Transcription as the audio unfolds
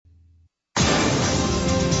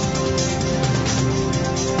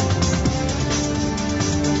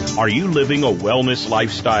Are you living a wellness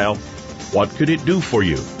lifestyle? What could it do for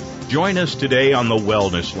you? Join us today on the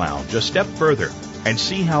Wellness Lounge, a step further, and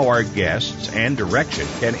see how our guests and direction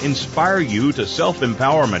can inspire you to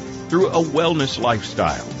self-empowerment through a wellness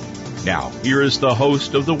lifestyle. Now, here is the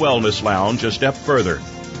host of the Wellness Lounge, a step further,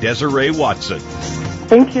 Desiree Watson.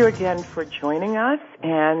 Thank you again for joining us,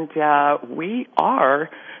 and we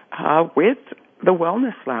are with the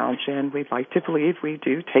Wellness Lounge, and we'd like to believe we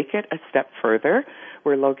do take it a step further.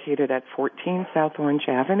 We're located at 14 South Orange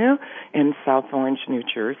Avenue in South Orange, New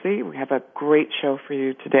Jersey. We have a great show for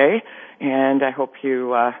you today, and I hope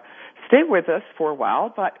you stay with us for a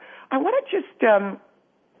while. But I want to just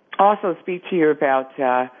also speak to you about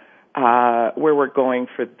where we're going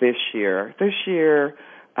for this year. This year,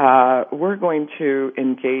 we're going to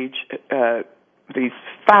engage these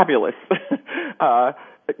fabulous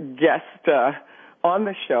guests on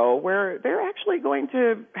the show, where they're actually going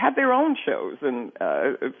to have their own shows and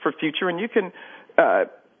for future, and you can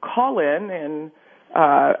call in and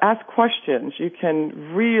ask questions. You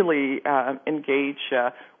can really engage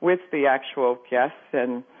with the actual guests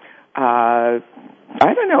and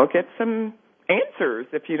get some answers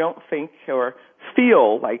if you don't think or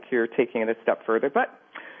feel like you're taking it a step further. But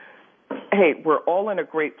hey, we're all in a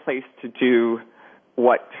great place to do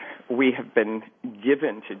what we have been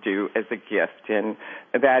given to do as a gift, and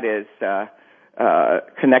that is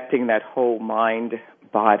connecting that whole mind,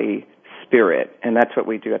 body, spirit, and that's what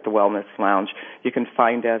we do at the Wellness Lounge. You can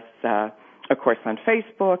find us, of course, on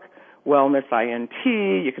Facebook, Wellness INT.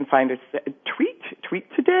 You can find us tweet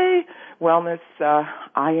today, Wellness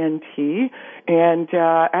INT, and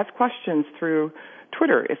ask questions through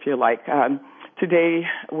Twitter if you like. Today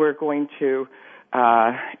we're going to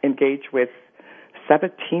engage with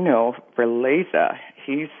Sabatino Verlezza.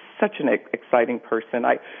 He's such an exciting person.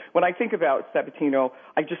 When I think about Sabatino,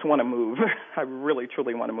 I just want to move. I really,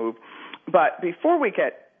 truly want to move. But before we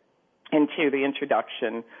get into the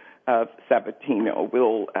introduction of Sabatino,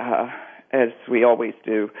 we'll, as we always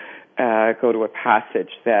do, go to a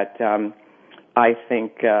passage that I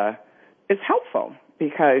think is helpful.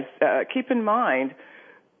 Because keep in mind,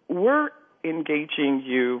 we're engaging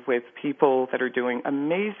you with people that are doing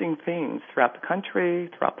amazing things throughout the country,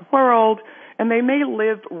 throughout the world, and they may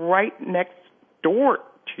live right next door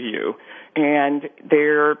to you, and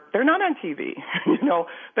they're not on TV.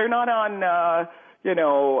 They're not on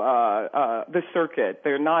the circuit.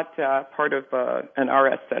 They're not part of an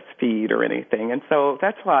RSS feed or anything, and so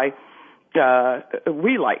that's why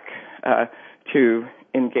we like to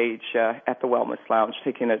engage at the Wellness Lounge,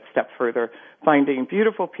 taking it a step further, finding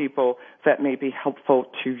beautiful people that may be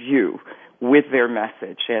helpful to you with their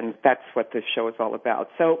message, and that's what this show is all about.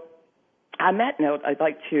 So on that note, I'd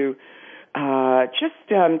like to just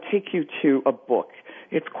take you to a book.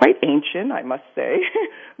 It's quite ancient, I must say,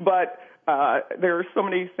 but there are so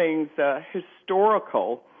many things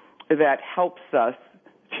historical that helps us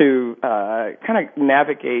to kind of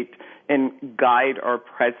navigate and guide our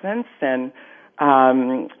presence. And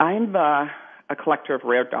I'm a collector of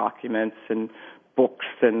rare documents and books,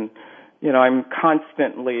 and I'm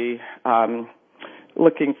constantly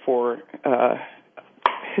looking for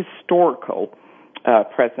historical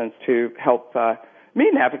presence to help me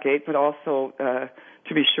navigate, but also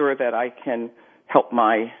to be sure that I can help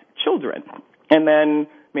my children, and then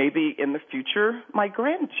maybe in the future my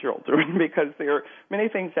grandchildren, because there are many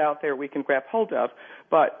things out there we can grab hold of,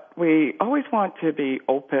 but we always want to be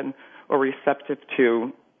open or receptive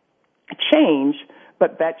to change,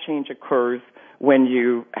 but that change occurs when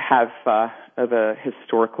you have the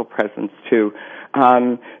historical presence too.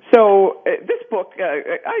 So this book,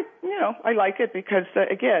 I like it because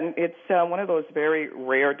again, it's one of those very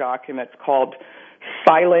rare documents called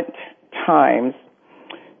Silent Times.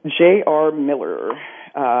 J.R. Miller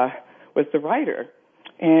was the writer,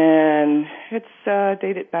 and it's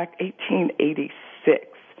dated back 1886.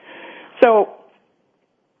 So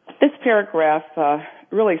this paragraph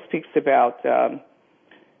really speaks about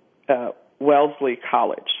Wellesley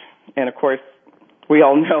College. And, of course, we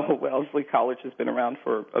all know Wellesley College has been around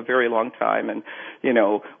for a very long time. And,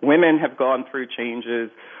 women have gone through changes.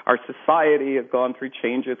 Our society has gone through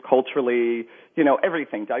changes culturally,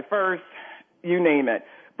 everything, diverse, you name it.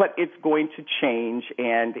 But it's going to change,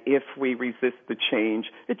 and if we resist the change,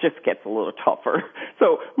 it just gets a little tougher.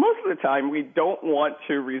 So most of the time, we don't want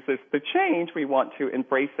to resist the change. We want to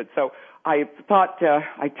embrace it. So I thought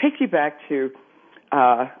I'd take you back to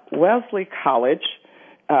Wellesley College.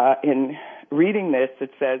 In reading this,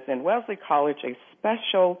 it says, in Wellesley College, a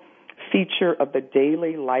special feature of the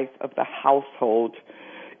daily life of the household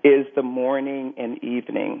is the morning and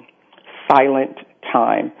evening silent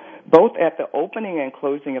time. Both at the opening and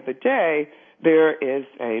closing of the day, there is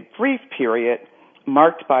a brief period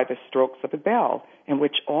marked by the strokes of the bell in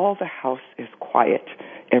which all the house is quiet.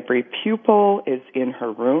 Every pupil is in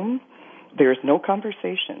her room. There's no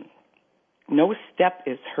conversation. No step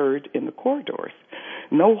is heard in the corridors.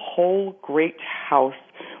 No whole great house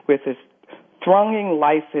with its thronging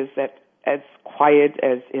life is as quiet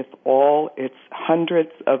as if all its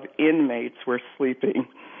hundreds of inmates were sleeping.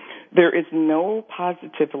 There is no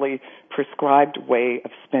positively prescribed way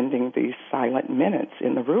of spending these silent minutes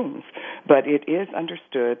in the rooms, but it is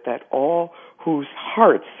understood that all whose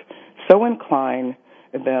hearts so incline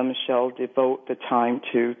them shall devote the time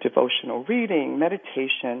to devotional reading,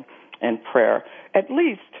 meditation, and prayer. At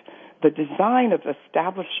least the design of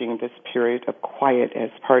establishing this period of quiet as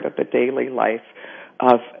part of the daily life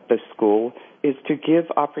of the school is to give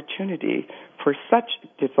opportunity for such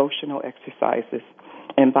devotional exercises,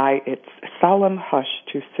 and by its solemn hush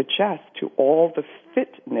to suggest to all the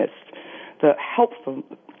fitness, the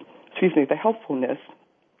helpfulness,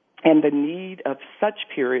 and the need of such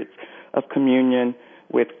periods of communion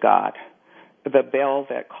with God. The bell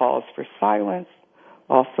that calls for silence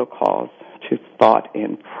also calls to thought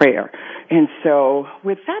and prayer. And so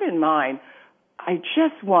with that in mind, I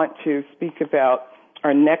just want to speak about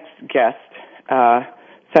our next guest,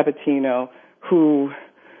 Sabatino, who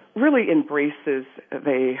really embraces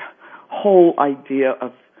the whole idea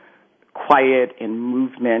of quiet and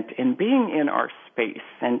movement and being in our space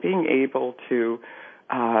and being able to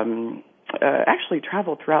actually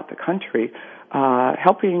travel throughout the country,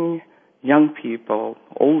 helping young people,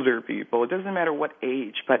 older people, it doesn't matter what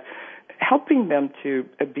age, but helping them to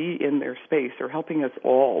be in their space, or helping us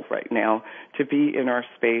all right now to be in our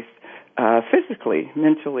space physically,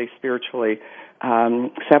 mentally, spiritually.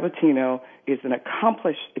 Sabatino is an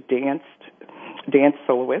accomplished dance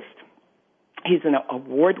soloist. He's an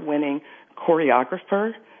award-winning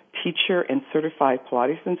choreographer, teacher, and certified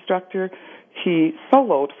Pilates instructor. He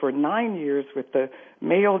soloed for 9 years with the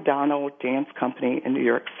Mayo Donald Dance Company in New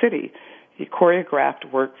York City. He choreographed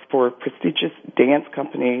work for prestigious dance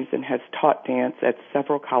companies and has taught dance at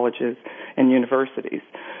several colleges and universities.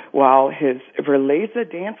 While his Verlezza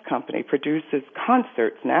Dance Company produces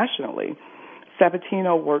concerts nationally,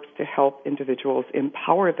 Sabatino works to help individuals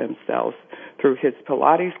empower themselves through his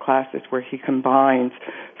Pilates classes, where he combines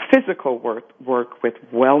physical work with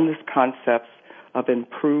wellness concepts of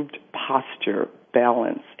improved posture,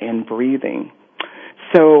 balance, and breathing.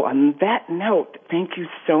 So on that note, thank you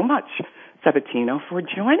so much, Sabatino, for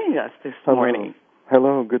joining us this morning.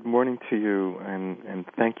 Hello, good morning to you, and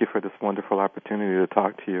thank you for this wonderful opportunity to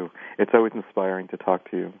talk to you. It's always inspiring to talk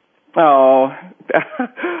to you. Oh, as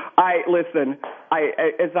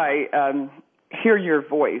I hear your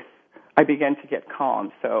voice, I begin to get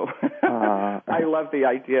calm. So I love the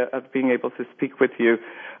idea of being able to speak with you.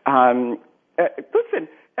 Listen,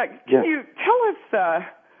 can you tell us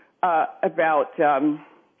about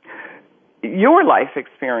your life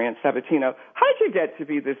experience, Sabatino? How did you get to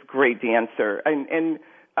be this great dancer? And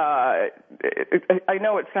I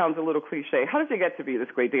know it sounds a little cliche. How did you get to be this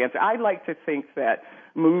great dancer? I like to think that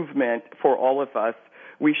movement, for all of us,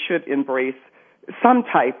 we should embrace some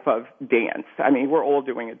type of dance. I mean, we're all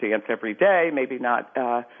doing a dance every day, maybe not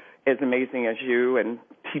as amazing as you and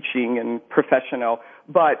teaching and professional,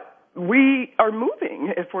 but we are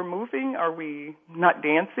moving. If we're moving, are we not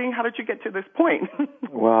dancing? How did you get to this point?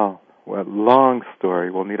 Well, long story.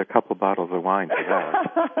 We'll need a couple bottles of wine for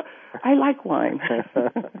that. I like wine.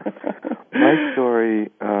 My story,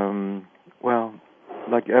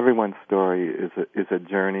 like everyone's story, is a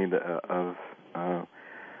journey of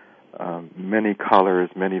many colors,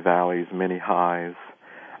 many valleys, many highs.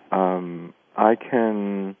 I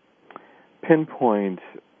can pinpoint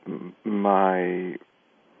my,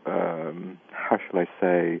 how shall I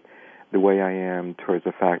say, the way I am towards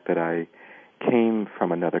the fact that I came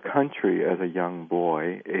from another country as a young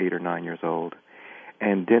boy, 8 or 9 years old,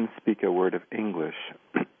 and didn't speak a word of English.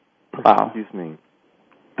 Wow. Excuse me.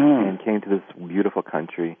 And came to this beautiful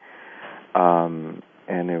country, and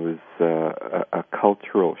it was a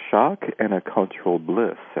cultural shock and a cultural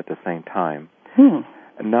bliss at the same time.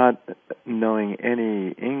 Not knowing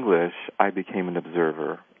any English, I became an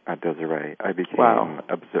observer at Desiree. I became an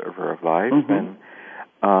observer of life,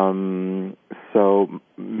 and so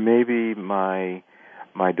maybe my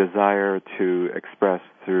desire to express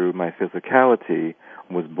through my physicality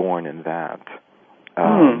was born in that,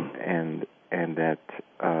 and that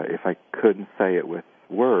if I couldn't say it with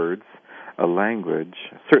words, a language,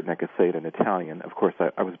 certainly I could say it in Italian. Of course,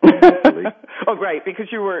 I was born in Italy. Oh, great,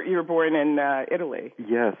 because you were born in Italy.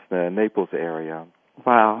 Yes, the Naples area.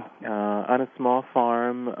 Wow. On a small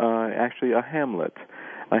farm, actually a hamlet.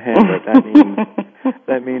 A hamlet.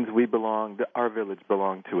 That means our village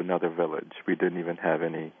belonged to another village. We didn't even have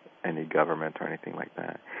any government or anything like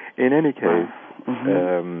that. In any case,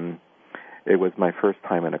 it was my first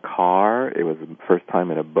time in a car. It was the first time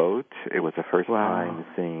in a boat. It was the first time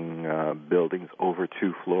seeing buildings over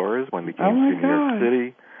 2 floors when we came to New York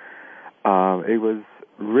City. It was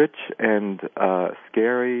rich and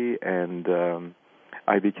scary, and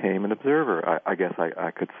I became an observer, I guess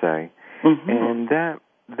I could say. And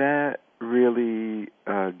that really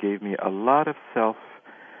gave me a lot of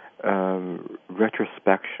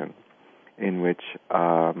self-retrospection in which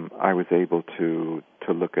I was able to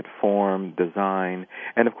look at form, design,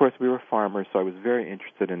 and of course we were farmers, so I was very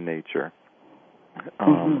interested in nature.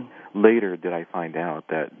 Later did I find out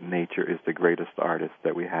that nature is the greatest artist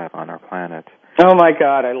that we have on our planet. Oh my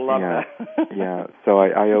God, I love that. Yeah, so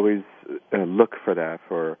I always look for that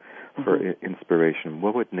for inspiration.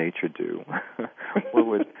 What would nature do?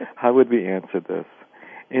 How would we answer this?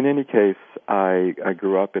 In any case, I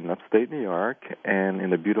grew up in upstate New York and in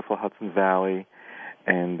the beautiful Hudson Valley,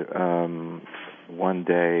 and one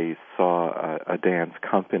day saw a dance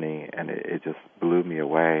company, and it just blew me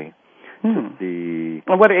away.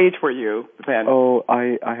 Well, what age were you then? Oh,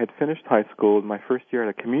 I had finished high school, my first year at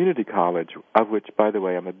a community college, of which, by the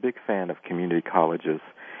way, I'm a big fan of community colleges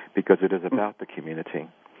because it is about the community.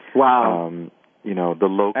 Wow. The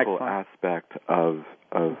local Excellent. aspect of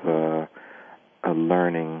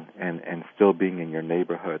learning and still being in your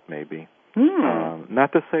neighborhood, maybe.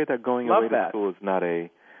 Not to say that going away to school is not a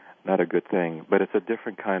good thing, but it's a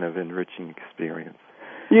different kind of enriching experience.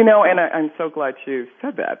 And I'm so glad you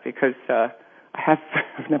said that because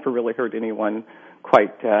I've never really heard anyone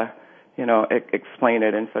quite, explain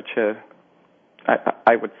it in such a,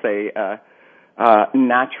 I would say,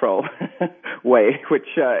 natural way, which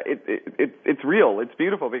it's real. It's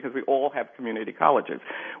beautiful because we all have community colleges.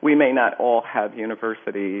 We may not all have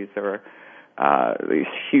universities or these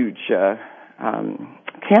huge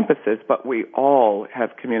campuses, but we all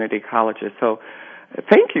have community colleges. So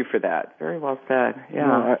thank you for that. Very well said.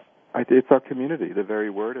 Yeah. It's our community, the very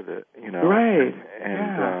word of it, Right.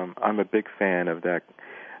 And I'm a big fan of that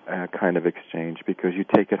kind of exchange because you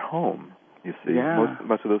take it home. You see,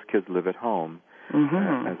 most of those kids live at home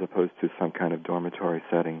as opposed to some kind of dormitory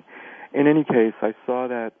setting. In any case, I saw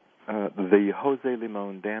that the Jose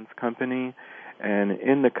Limon Dance Company, and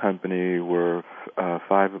in the company were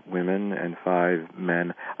 5 women and 5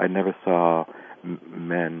 men. I never saw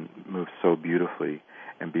men move so beautifully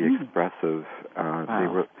and be expressive.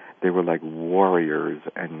 They were like warriors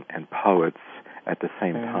and poets at the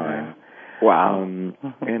same time. Wow. And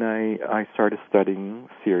I started studying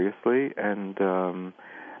seriously, and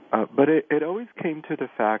but it always came to the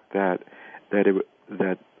fact that the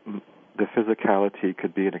physicality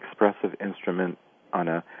could be an expressive instrument on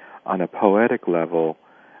a poetic level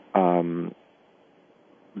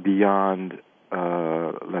beyond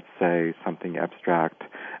let's say something abstract,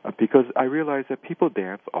 because I realized that people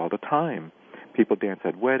dance all the time. People dance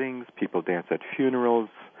at weddings, people dance at funerals,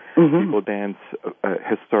 people dance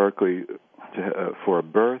historically for a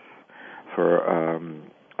birth, for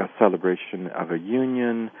a celebration of a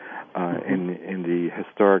union, in the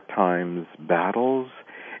historic times, battles.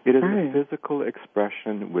 It is a physical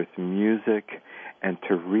expression with music and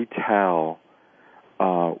to retell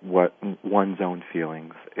what one's own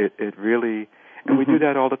feelings. It really, and we do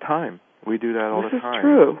that all the time. We do that all the time. This is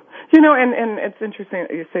true. And it's interesting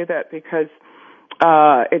that you say that because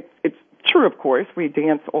it's true, of course. We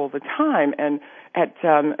dance all the time, and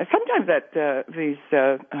sometimes at these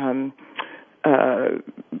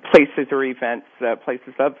places or events,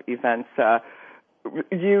 places of events,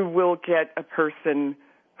 you will get a person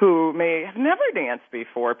who may have never danced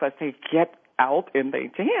before, but they get out and they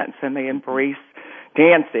dance and they embrace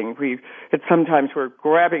dancing. Sometimes we're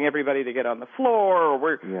grabbing everybody to get on the floor,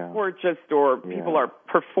 or people are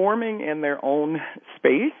performing in their own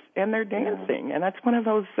space and they're dancing, and that's one of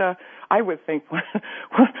those. I would think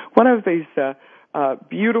one of these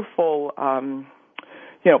beautiful,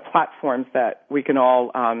 platforms that we can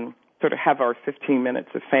all sort of have our 15 minutes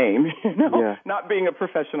of fame. Not being a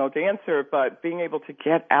professional dancer, but being able to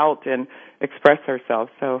get out and express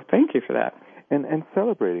ourselves. So thank you for that. And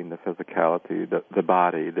celebrating the physicality, the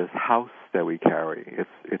body, this house that we carry.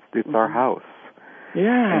 It's our house.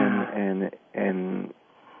 Yeah. And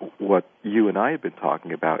what you and I have been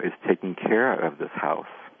talking about is taking care of this house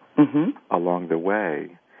along the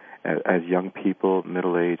way, as young people,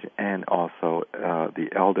 middle-aged, and also the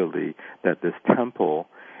elderly. That this temple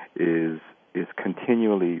is is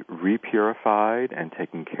continually repurified and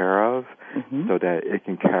taken care of, so that it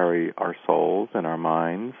can carry our souls and our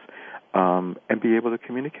minds, and be able to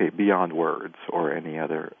communicate beyond words or any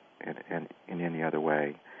other in any other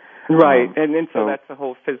way. Right, and so that's the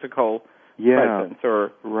whole physical presence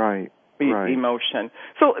or emotion.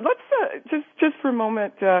 So let's just for a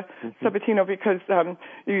moment, Sabatino, because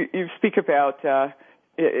you speak about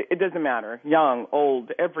it doesn't matter, young,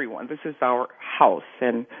 old, everyone. This is our house,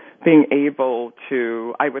 and being able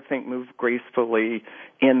to, I would think, move gracefully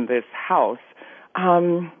in this house.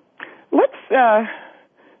 Let's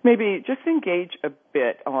maybe just engage a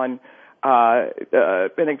bit on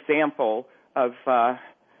an example of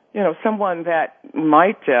someone that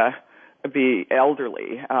might be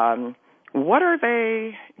elderly. What are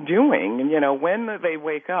they doing? And, when they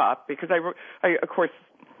wake up? Because I of course,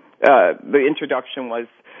 the introduction was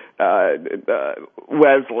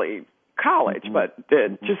Wesley College, but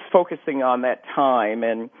just focusing on that time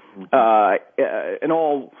and an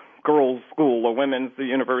all-girls school, a women's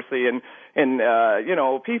university, and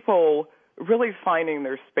people really finding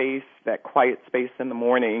their space, that quiet space in the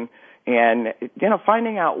morning, and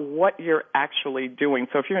finding out what you're actually doing.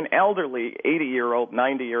 So if you're an elderly 80-year-old,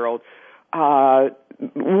 90-year-old,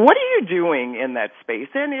 what are you doing in that space?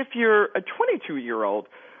 And if you're a 22-year-old,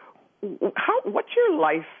 what's your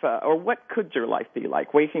life, or what could your life be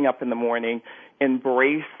like? Waking up in the morning,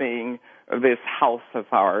 embracing this house of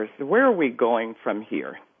ours. Where are we going from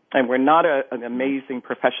here? And we're not an amazing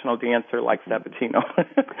professional dancer like Sabatino,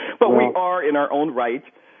 but we are in our own right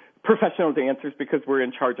professional dancers because we're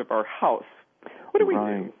in charge of our house. What do we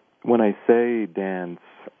do? When I say dance,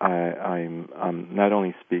 I'm not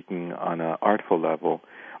only speaking on an artful level,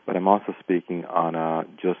 but I'm also speaking on a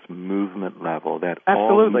just movement level. That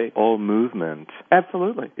absolutely all movement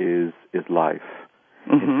is life.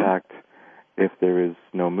 In fact, if there is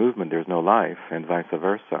no movement, there's no life, and vice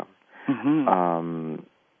versa.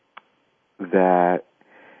 That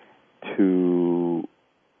to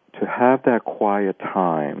have that quiet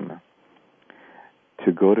time,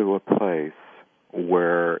 to go to a place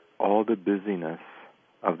where all the busyness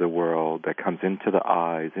of the world that comes into the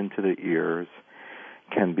eyes, into the ears,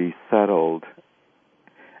 can be settled,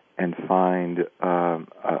 and find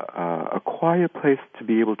a quiet place to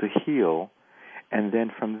be able to heal, and then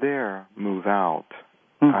from there move out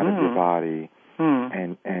of your body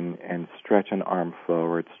and stretch an arm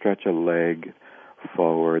forward, stretch a leg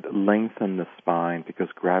forward, lengthen the spine, because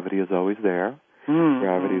gravity is always there.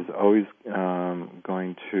 Gravity is always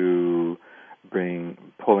going to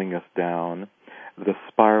pulling us down. The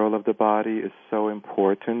spiral of the body is so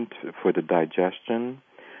important for the digestion.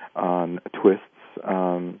 Twists.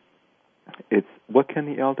 It's what can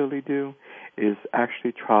the elderly do? Is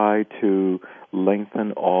actually try to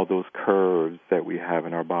lengthen all those curves that we have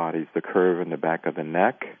in our bodies. The curve in the back of the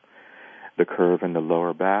neck, the curve in the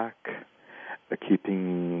lower back,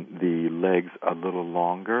 keeping the legs a little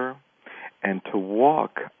longer, and to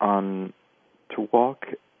walk on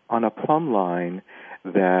a plumb line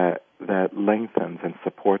that lengthens and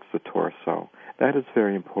supports the torso. That is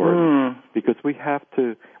very important because we have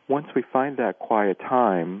to, once we find that quiet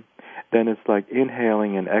time, then it's like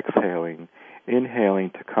inhaling and exhaling.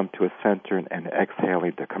 Inhaling to come to a center and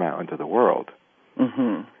exhaling to come out into the world.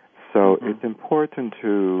 So it's important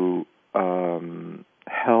to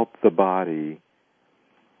help the body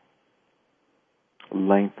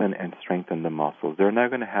lengthen and strengthen the muscles. They're not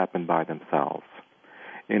going to happen by themselves.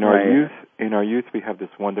 In our youth, we have this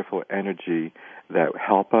wonderful energy that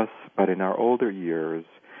help us, but in our older years,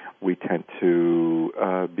 we tend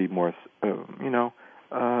to be more,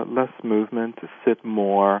 less movement, to sit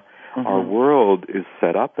more. Our world is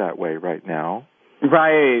set up that way right now.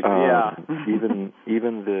 Even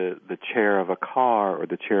the chair of a car or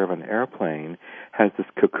the chair of an airplane has this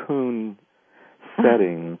cocoon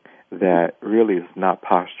setting that really is not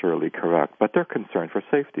posturally correct, but they're concerned for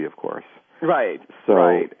safety, of course. But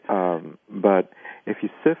if you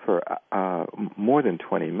sit for more than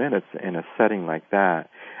 20 minutes in a setting like that,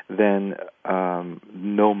 then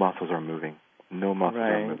no muscles are moving.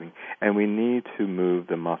 And we need to move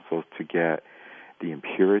the muscles to get the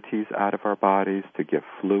impurities out of our bodies, to get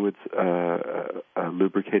fluids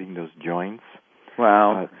lubricating those joints.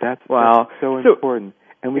 That's so important.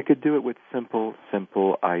 And we could do it with simple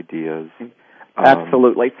ideas.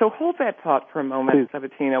 Absolutely. So hold that thought for a moment,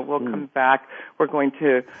 Sabatino. We'll come back. We're going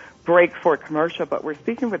to break for a commercial, but we're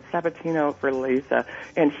speaking with Sabatino Verlezza,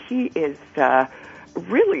 and he is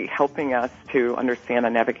really helping us to understand the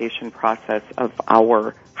navigation process of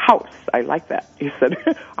our house. I like that. You said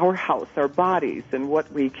our house, our bodies, and what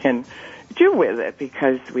we can do with it,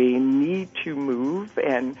 because we need to move,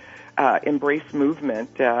 and embrace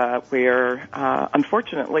movement where,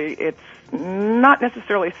 unfortunately, it's not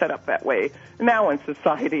necessarily set up that way now in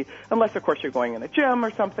society, unless, of course, you're going in a gym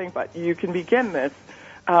or something, but you can begin this.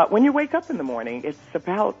 When you wake up in the morning, it's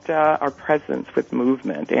about our presence with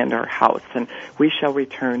movement and our house, and we shall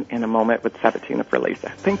return in a moment with Sabatino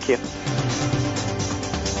Verlezza. Thank you.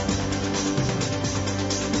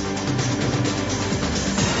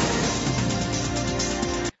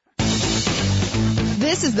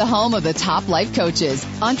 This is the home of the top life coaches,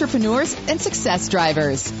 entrepreneurs, and success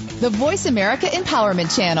drivers. The Voice America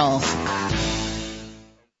Empowerment Channel.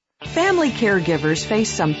 Family caregivers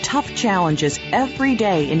face some tough challenges every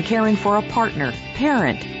day in caring for a partner,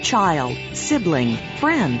 parent, child, sibling,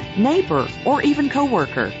 friend, neighbor, or even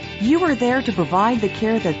coworker. You are there to provide the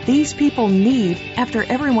care that these people need after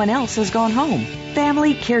everyone else has gone home.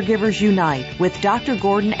 Family Caregivers Unite with Dr.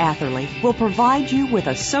 Gordon Atherley will provide you with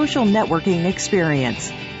a social networking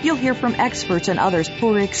experience. You'll hear from experts and others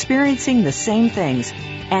who are experiencing the same things,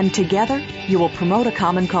 and together you will promote a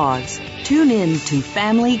common cause. Tune in to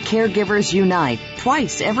Family Caregivers Unite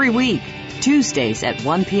twice every week, Tuesdays at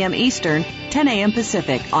 1 p.m. Eastern, 10 a.m.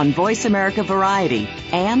 Pacific on Voice America Variety,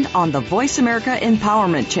 and on the Voice America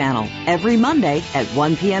Empowerment Channel every Monday at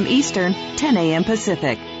 1 p.m. Eastern, 10 a.m.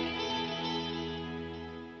 Pacific.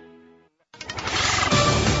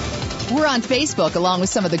 We're on Facebook along with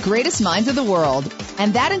some of the greatest minds of the world,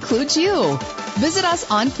 and that includes you. Visit us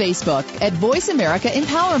on Facebook at Voice America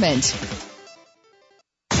Empowerment.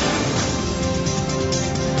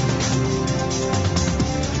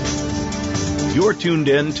 You're tuned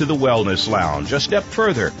in to the Wellness Lounge, a step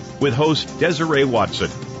further, with host Desiree Watson.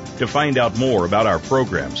 To find out more about our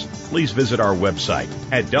programs, please visit our website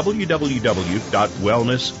at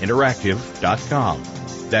www.wellnessinteractive.com.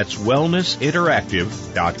 That's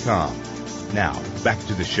wellnessinteractive.com. Now, back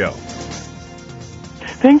to the show.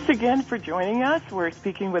 Thanks again for joining us. We're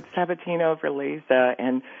speaking with Sabatino Verlezza,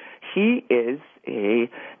 and he is a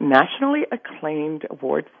nationally acclaimed,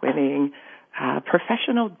 award-winning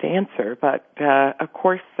professional dancer, but of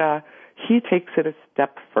course he takes it a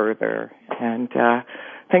step further. And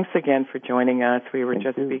thanks again for joining us. We were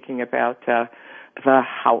just speaking about the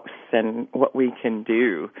house and what we can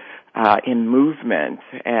do in movement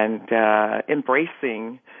and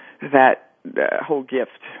embracing that whole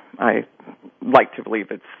gift. I like to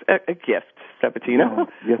believe it's a gift, Sabatino.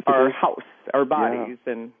 Yes, our house, our bodies,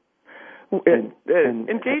 and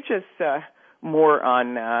engage us more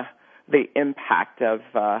on the impact of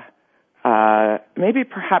maybe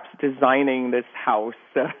perhaps designing this house,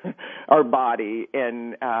 our body,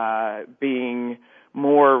 and being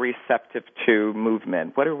more receptive to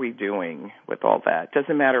movement. What are we doing with all that?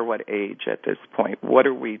 Doesn't matter what age at this point. What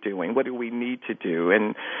are we doing? What do we need to do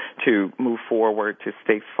and to move forward, to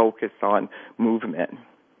stay focused on movement?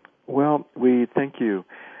 Well, we thank you.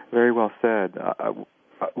 Very well said.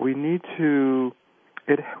 We need to,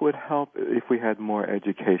 it would help if we had more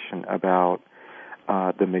education about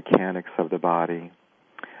the mechanics of the body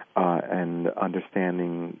and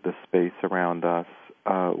understanding the space around us.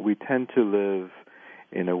 We tend to live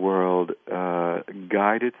in a world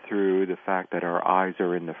guided through the fact that our eyes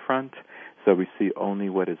are in the front, so we see only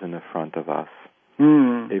what is in the front of us.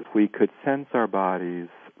 If we could sense our bodies,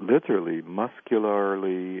 literally,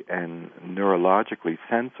 muscularly, and neurologically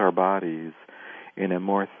sense our bodies in a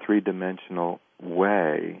more three-dimensional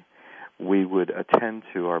way, we would attend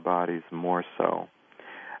to our bodies more so.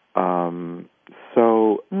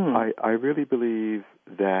 I really believe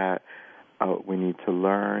that we need to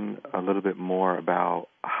learn a little bit more about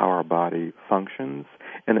how our body functions.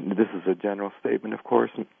 And this is a general statement, of course.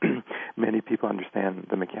 Many people understand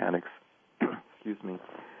the mechanics, excuse me.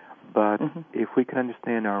 But if we can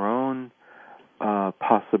understand our own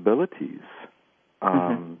possibilities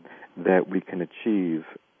that we can achieve,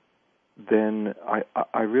 then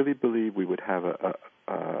I really believe we would have a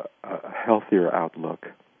healthier outlook.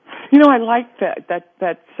 You know, I like that.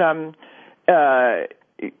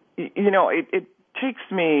 It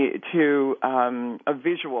takes me to a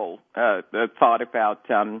visual thought about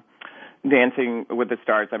Dancing with the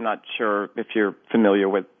Stars. I'm not sure if you're familiar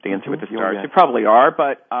with Dancing with the Stars. Yes. You probably are,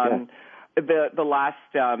 but the last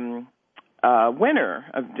winner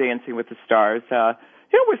of Dancing with the Stars,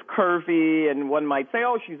 was curvy, and one might say,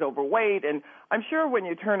 "Oh, she's overweight." And I'm sure when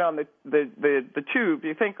you turn on the tube,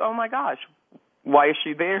 you think, "Oh my gosh, why is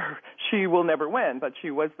she there? She will never win," but she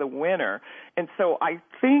was the winner. And so I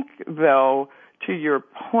think, though, to your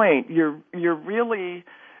point, you're really,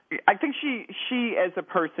 I think she as a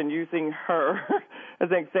person, using her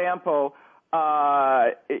as an example,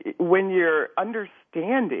 when you're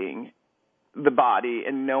understanding the body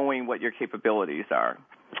and knowing what your capabilities are,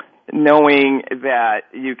 knowing that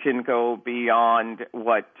you can go beyond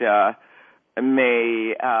what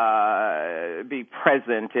may be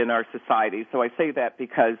present in our society. So I say that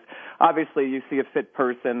because obviously you see a fit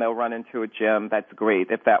person, they'll run into a gym. That's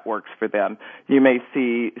great if that works for them. You may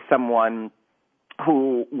see someone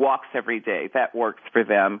who walks every day. That works for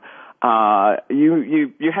them.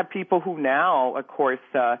 You have people who now, of course,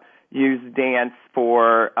 use dance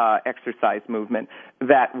for exercise movement.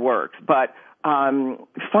 That works. But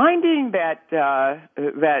finding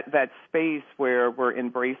that space where we're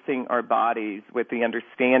embracing our bodies with the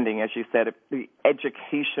understanding, as you said, the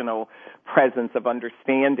educational presence of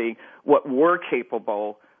understanding what we're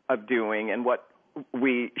capable of doing and what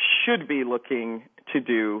we should be looking to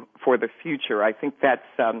do for the future. I think that's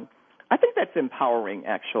empowering,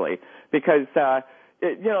 actually, because that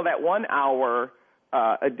 1 hour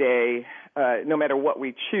a day, no matter what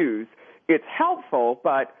we choose, it's helpful,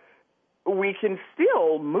 but we can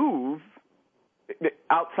still move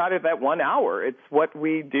outside of that 1 hour. It's what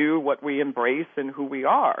we do, what we embrace, and who we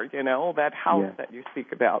are, that house that you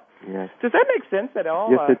speak about. Yes. Does that make sense at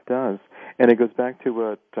all? Yes, it does. And it goes back to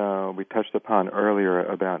what we touched upon earlier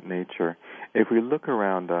about nature. If we look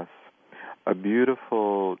around us, a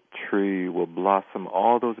beautiful tree will blossom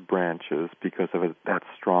all those branches because of that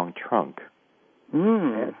strong trunk.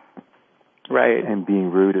 Right. And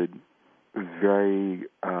being rooted very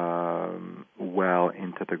well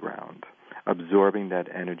into the ground, absorbing that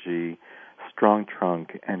energy, strong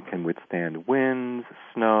trunk, and can withstand winds,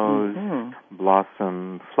 snows,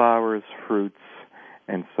 blossom, flowers, fruits,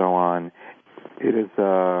 and so on. It is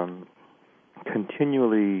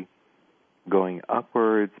continually going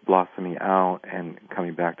upwards, blossoming out, and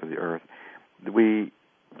coming back to the earth.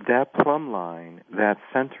 That plumb line, that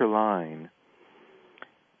center line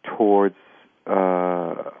towards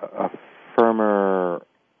a firmer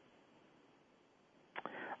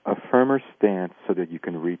stance so that you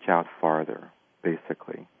can reach out farther,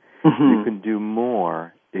 basically. You can do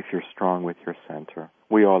more if you're strong with your center.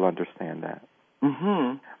 We all understand that.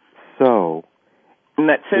 So, and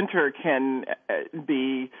that center can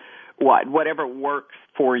be whatever works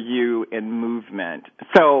for you in movement.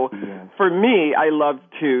 So for me, I love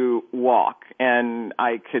to walk, and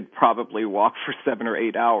I could probably walk for 7 or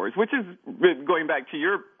 8 hours, which is, going back to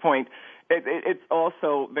your point, it's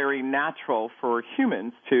also very natural for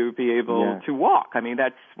humans to be able to walk. I mean,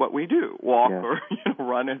 that's what we do, walk or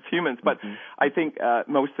run as humans. But I think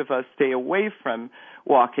most of us stay away from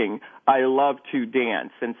walking. I love to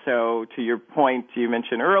dance. And so to your point you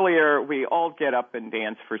mentioned earlier, we all get up and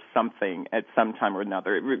dance for something at some time or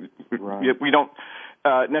another. We don't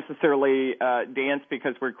necessarily dance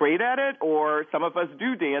because we're great at it, or some of us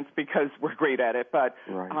do dance because we're great at it. But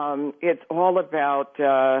it's all about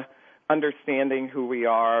understanding who we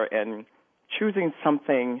are and choosing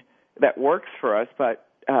something that works for us, but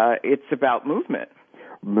it's about movement.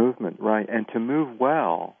 Movement, right. And to move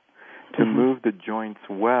well, to move the joints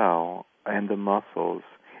well and the muscles,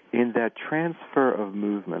 in that transfer of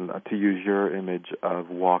movement, to use your image of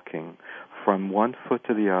walking from one foot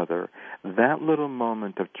to the other, that little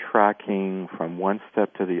moment of tracking from one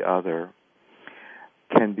step to the other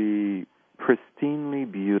can be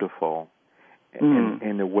pristinely beautiful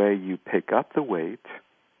in the way you pick up the weight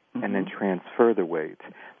and then transfer the weight.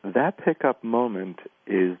 That pickup moment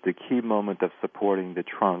is the key moment of supporting the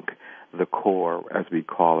trunk, the core, as we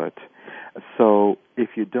call it. So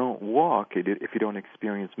if you don't walk, if you don't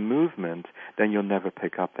experience movement, then you'll never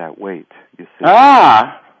pick up that weight, you see.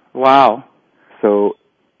 Wow. So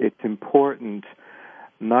it's important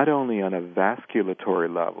not only on a vasculatory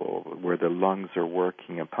level, where the lungs are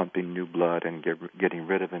working and pumping new blood and getting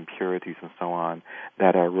rid of impurities and so on,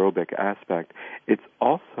 that aerobic aspect, it's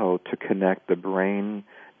also to connect the brain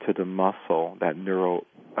to the muscle, that neural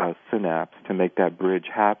synapse, to make that bridge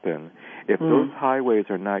happen. If those highways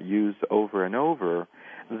are not used over and over,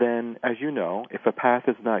 then, as you know, if a path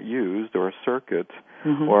is not used, or a circuit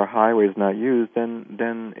or a highway is not used,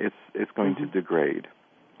 then it's going to degrade.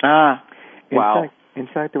 In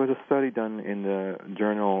fact, there was a study done in the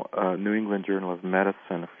journal, New England Journal of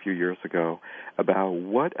Medicine, a few years ago, about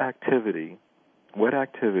what activity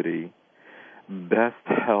best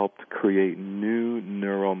helped create new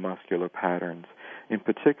neuromuscular patterns, in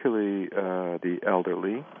particularly the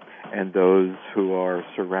elderly and those who are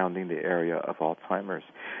surrounding the area of Alzheimer's.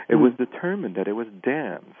 It was determined that it was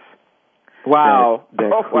dance. Wow.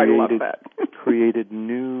 That I love that. created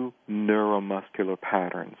new neuromuscular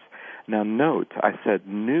patterns. Now note, I said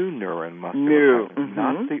new neuromuscular patterns,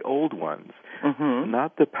 not the old ones,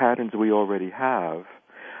 not the patterns we already have,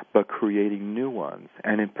 but creating new ones.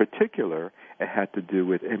 And in particular, it had to do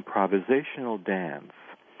with improvisational dance,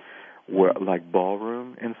 where, like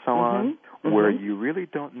ballroom and so on, where you really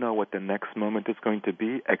don't know what the next moment is going to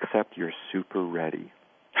be, except you're super ready.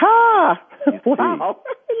 Ha! Wow,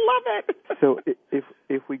 I love it. So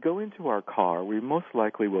if we go into our car, we most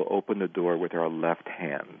likely will open the door with our left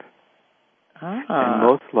hand. And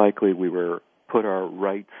most likely we will put our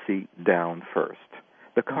right seat down first.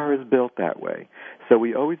 The car is built that way. So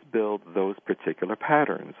we always build those particular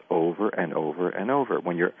patterns over and over and over.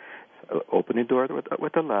 When you're opening the door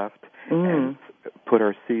with the left and put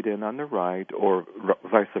our seat in on the right, or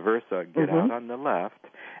vice versa, get out on the left,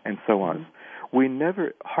 and so on. We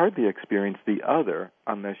never hardly experience the other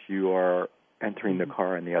unless you are entering the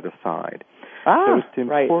car on the other side. So it's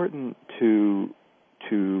important to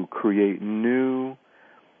create new,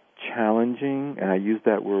 challenging, and I use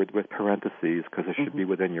that word with parentheses because it should be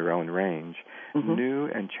within your own range, new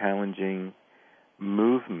and challenging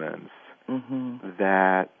movements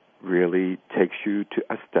that really takes you to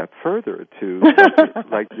a step further to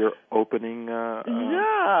like your opening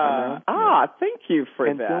thank you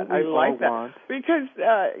for that. I like that because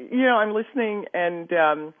I'm listening, and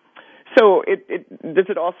so does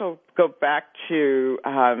it also go back to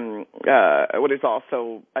what is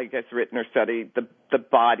also, I guess, written or studied, the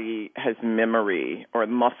body has memory, or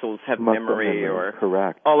muscles have memory, or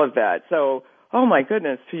correct, all of that. So, oh my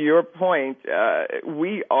goodness, to your point,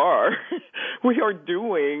 we are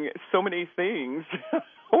doing so many things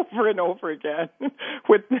over and over again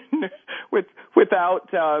without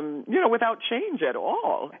change at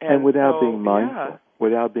all, and without being mindful.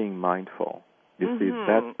 Without being mindful. You see,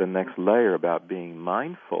 that's the next layer about being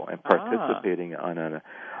mindful and participating on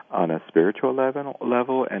a spiritual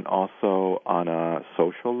level and also on a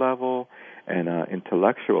social level and an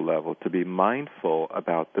intellectual level, to be mindful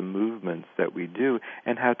about the movements that we do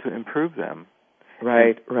and how to improve them.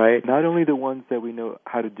 Right. Not only the ones that we know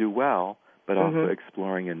how to do well, but also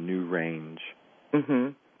exploring a new range.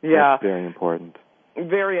 Yeah. That's very important.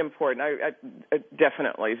 Very important. I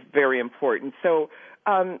definitely very important. So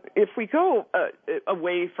if we go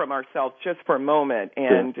away from ourselves just for a moment,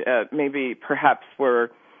 and maybe perhaps we're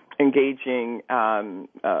engaging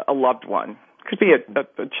a loved one, could be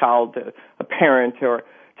a child, a parent, or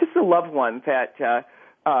just a loved one that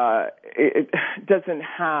it doesn't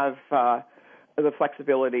have the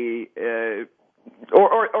flexibility,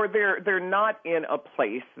 or they're not in a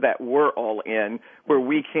place that we're all in where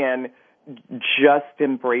we can just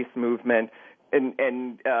embrace movement and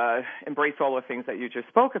embrace all the things that you just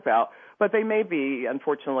spoke about, but they may be,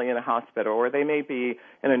 unfortunately, in a hospital, or they may be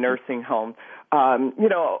in a nursing home.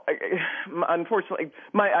 Unfortunately,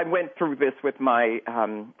 I went through this with my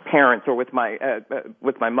parents, or with my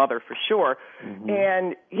mother for sure,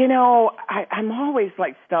 and I'm always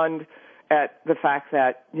like stunned at the fact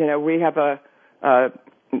that we have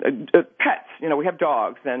pets. We have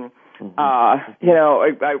dogs, and I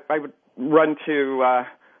would run to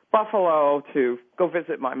Buffalo to go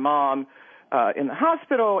visit my mom in the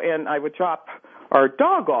hospital, and I would drop our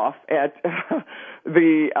dog off at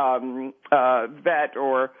the vet,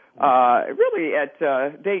 or really at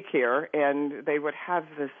daycare, and they would have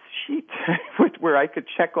this sheet where I could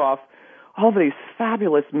check off all these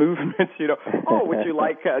fabulous movements. Oh, would you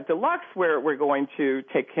like deluxe? We're going to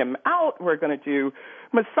take him out. We're going to do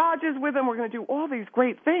massages with him. We're going to do all these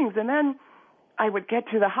great things, and then I would get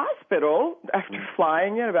to the hospital after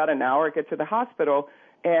flying in about an hour, get to the hospital,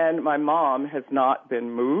 and my mom has not been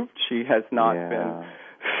moved. She has not been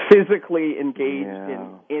physically engaged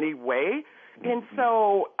in any way. And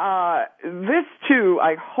so this, too,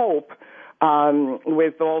 I hope,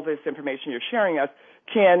 with all this information you're sharing us,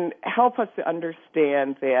 can help us to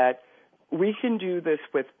understand that we can do this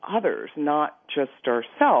with others, not just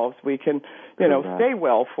ourselves. We can, stay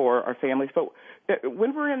well for our families. But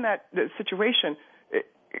when we're in that situation,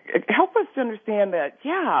 help us to understand that,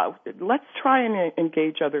 let's try and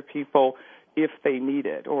engage other people if they need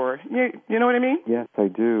it. Or, you know what I mean? Yes, I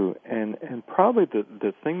do. And probably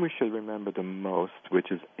the thing we should remember the most,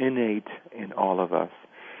 which is innate in all of us,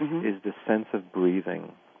 is the sense of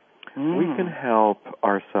breathing. We can help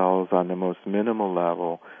ourselves on the most minimal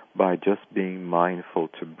level by just being mindful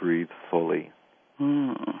to breathe fully.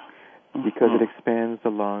 Because it expands the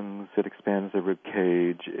lungs, it expands the rib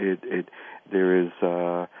cage, there is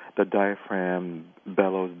the diaphragm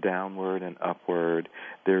bellows downward and upward.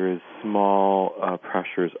 There is small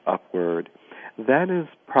pressures upward. That is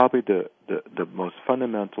probably the most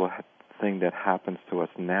fundamental thing that happens to us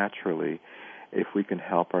naturally if we can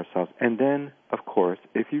help ourselves. And then, of course,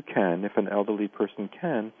 if an elderly person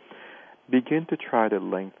can, begin to try to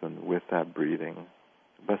lengthen with that breathing.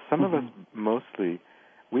 But some of us, mostly,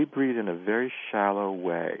 we breathe in a very shallow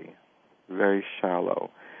way, very shallow.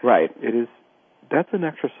 Right. That's an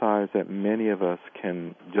exercise that many of us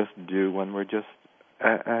can just do when we're just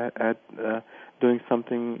at doing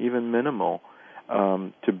something even minimal,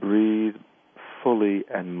 to breathe fully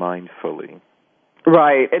and mindfully.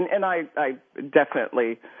 Right, and I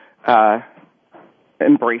definitely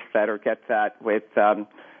embrace that or get that with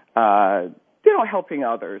helping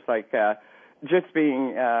others, like just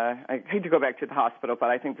being. I hate to go back to the hospital, but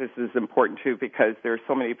I think this is important too because there are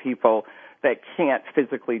so many people that can't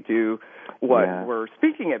physically do what we're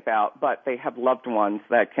speaking about, but they have loved ones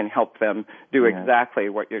that can help them do exactly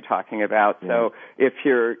what you're talking about. So if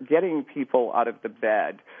you're getting people out of the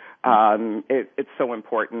bed, it's so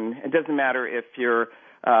important. It doesn't matter if you're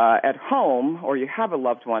at home or you have a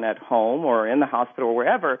loved one at home or in the hospital or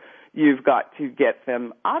wherever, you've got to get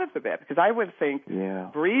them out of the bed. Because I would think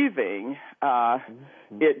breathing,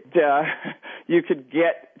 you could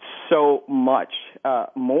get so much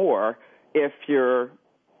more if you're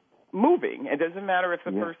moving. It doesn't matter if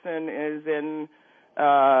the person is in,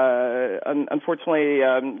 unfortunately,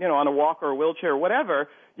 on a walker or a wheelchair or whatever,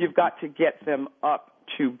 you've got to get them up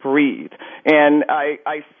to breathe. And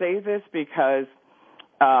I say this because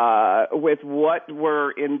with what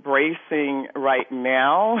we're embracing right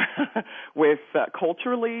now with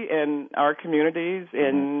culturally in our communities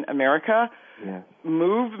in America,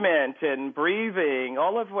 movement and breathing,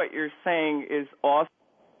 all of what you're saying is awesome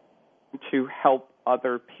to help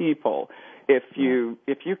other people if you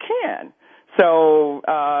can. So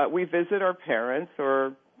we visit our parents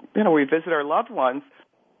or we visit our loved ones.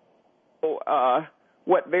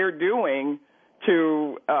 What they're doing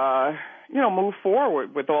to move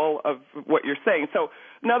forward with all of what you're saying. So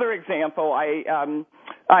another example, we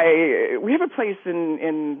have a place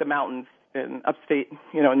in the mountains in upstate,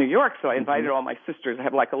 New York. So I invited all my sisters. I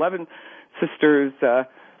have like 11 sisters,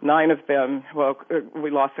 9 of them. Well, we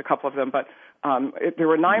lost a couple of them, but there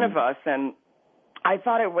were 9 of us, and I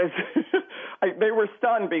thought it was. They were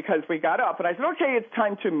stunned because we got up, and I said, "Okay, it's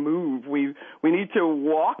time to move. We need to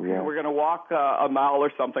walk. We're going to walk a mile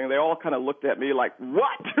or something." They all kind of looked at me like,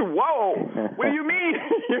 "What? Whoa! What do you mean?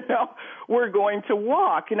 We're going to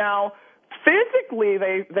walk now." Physically,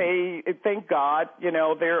 they thank God,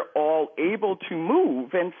 they're all able to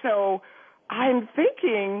move, and so I'm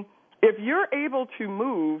thinking, if you're able to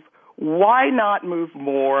move, why not move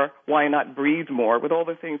more? Why not breathe more? With all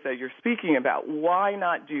the things that you're speaking about, why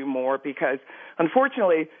not do more? Because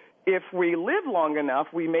unfortunately, if we live long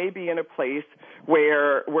enough, we may be in a place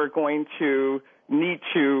where we're going to need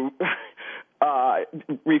to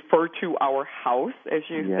refer to our house, as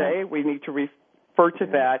you say. We need to refer to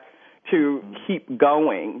that to keep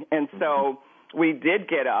going. And so we did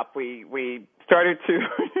get up. We started to,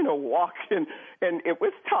 walk, and it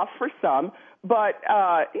was tough for some. But,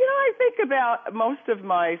 I think about most of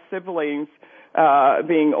my siblings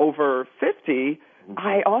being over 50.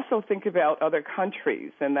 I also think about other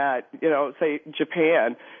countries and that, say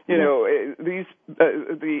Japan,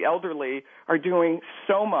 the elderly are doing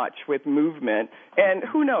so much with movement. And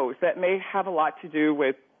who knows, that may have a lot to do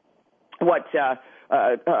with what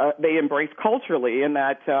they embrace culturally, and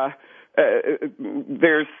that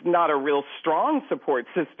there's not a real strong support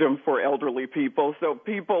system for elderly people. So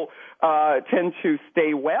people tend to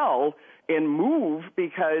stay well and move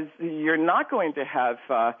because you're not going to have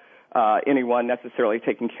anyone necessarily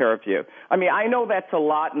taking care of you. I mean, I know that's a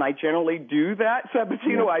lot, and I generally do that,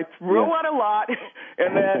 Sabatino. I throw out a lot,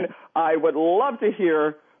 and then I would love to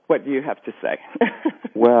hear what you have to say.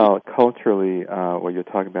 Well, culturally, what you're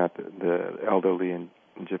talking about, the elderly in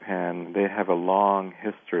Japan, they have a long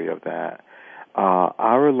history of that.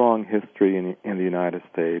 Our long history in the United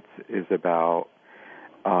States is about,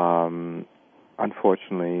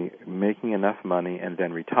 unfortunately, making enough money and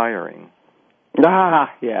then retiring.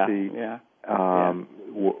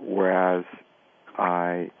 Whereas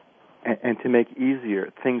and to make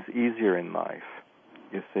things easier in life,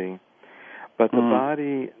 you see. But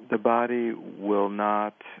the body will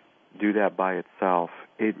not do that by itself.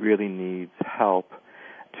 It really needs help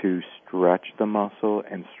to stretch the muscle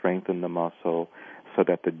and strengthen the muscle so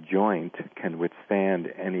that the joint can withstand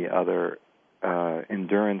any other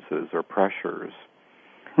endurances or pressures.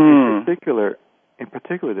 In particular,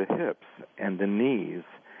 the hips and the knees,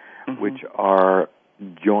 which are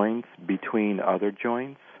joints between other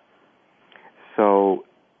joints. So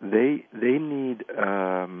they need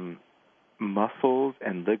muscles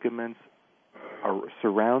and ligaments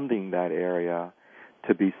surrounding that area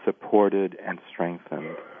to be supported and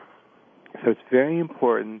strengthened. So it's very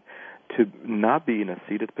important to not be in a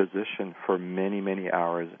seated position for many, many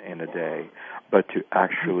hours in a day, but to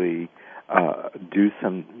actually do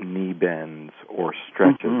some knee bends or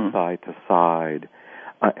stretches side to side,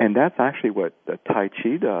 And that's actually what Tai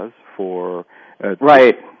Chi does for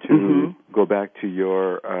right. to go back to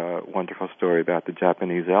your wonderful story about the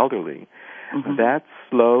Japanese elderly. Mm-hmm. That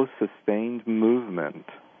slow, sustained movement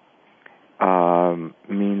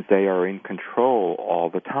means they are in control all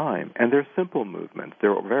the time. And they're simple movements.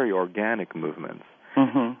 They're very organic movements.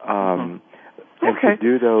 And to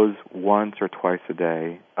do those once or twice a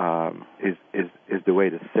day is the way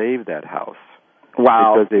to save that house.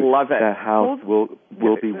 Wow, because love it. The house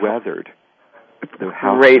will be weathered.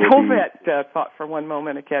 Great. Hold that thought for one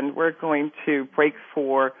moment again. We're going to break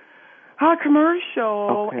for a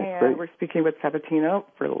commercial, and great. We're speaking with Sabatino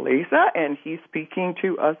Verlezza, and he's speaking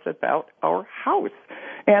to us about our house.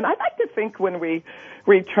 And I'd like to think when we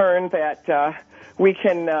return that we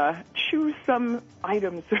can choose some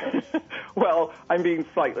items. Well, I'm being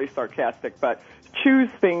slightly sarcastic, but choose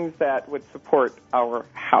things that would support our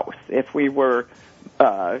house if we were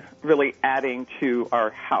really adding to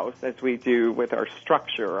our house as we do with our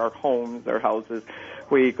structure, our homes, our houses.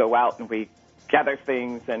 We go out and we gather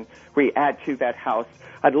things and we add to that house.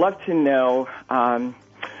 I'd love to know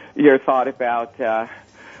your thought about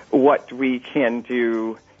what we can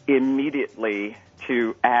do immediately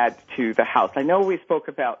to add to the house. I know we spoke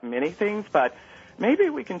about many things, but maybe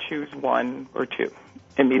we can choose one or two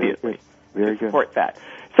immediately Very to support that.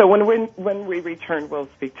 So when we return, we'll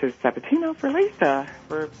speak to Sabatino Verlezza.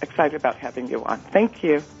 We're excited about having you on. Thank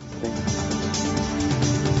you.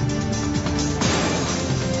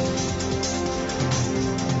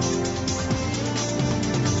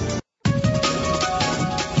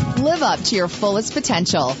 Live up to your fullest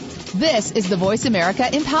potential. This is the Voice America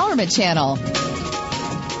Empowerment Channel.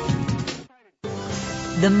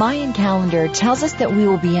 The Mayan calendar tells us that we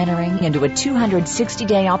will be entering into a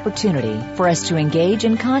 260-day opportunity for us to engage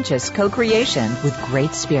in conscious co-creation with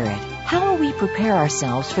Great Spirit. How will we prepare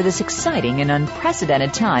ourselves for this exciting and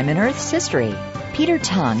unprecedented time in Earth's history? Peter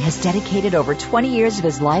Tung has dedicated over 20 years of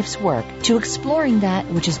his life's work to exploring that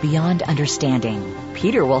which is beyond understanding.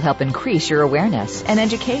 Peter will help increase your awareness and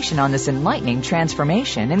education on this enlightening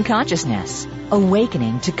transformation in consciousness.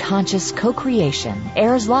 Awakening to Conscious Co-Creation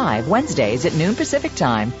airs live Wednesdays at noon Pacific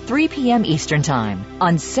Time, 3 p.m. Eastern Time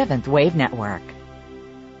on 7th Wave Network.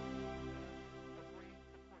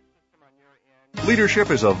 Leadership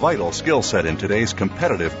is a vital skill set in today's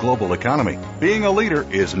competitive global economy. Being a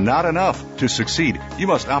leader is not enough. To succeed, you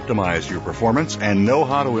must optimize your performance and know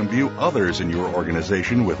how to imbue others in your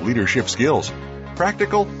organization with leadership skills.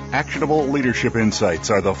 Practical, actionable leadership insights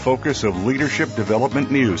are the focus of Leadership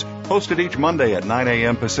Development News, hosted each Monday at 9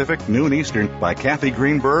 a.m. Pacific, noon Eastern, by Kathy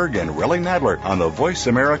Greenberg and Relly Nadler on the Voice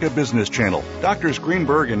America Business Channel. Doctors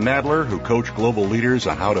Greenberg and Nadler, who coach global leaders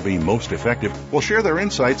on how to be most effective, will share their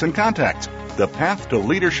insights and contacts. The path to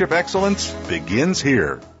leadership excellence begins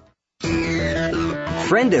here.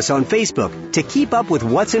 Friend us on Facebook to keep up with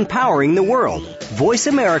what's empowering the world. Voice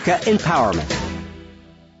America Empowerment.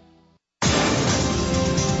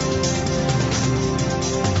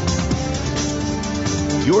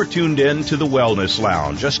 You're tuned in to the Wellness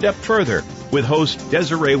Lounge, a step further, with host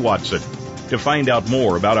Desiree Watson. To find out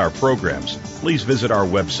more about our programs, please visit our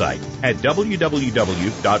website at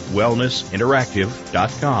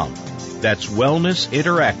www.wellnessinteractive.com. That's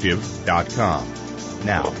wellnessinteractive.com.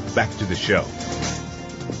 Now, back to the show.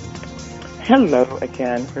 Hello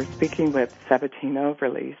again. We're speaking with Sabatino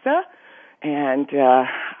Verlezza, and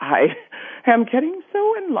I am getting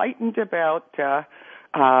so enlightened about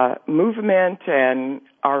movement and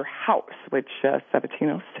our house, which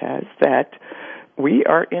Sabatino says that we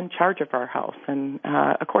are in charge of our house, and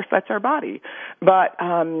of course that's our body. But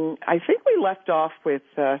I think we left off with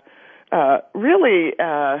really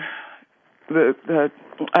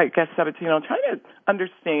I guess Sabatino trying to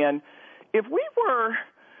understand if we were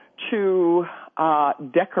to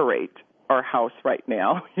decorate our house right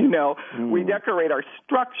now. We decorate our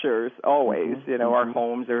structures always, our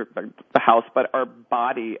homes or the house, but our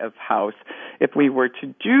body of house, if we were to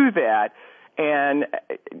do that, and,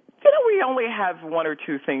 we only have one or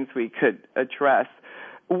two things we could address,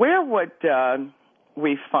 where would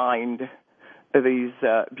we find these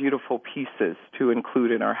beautiful pieces to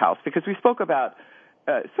include in our house? Because we spoke about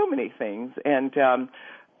so many things, and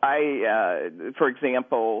for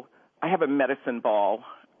example, I have a medicine ball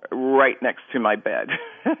right next to my bed.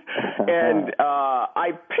 And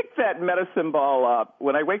I pick that medicine ball up.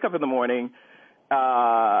 When I wake up in the morning,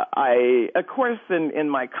 I, of course, in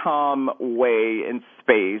my calm way in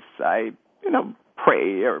space, I,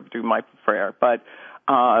 pray or do my prayer. But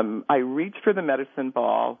I reach for the medicine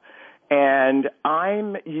ball, and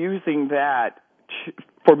I'm using that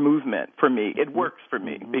for movement for me. It works for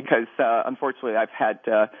me because, unfortunately, I've had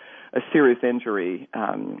a serious injury.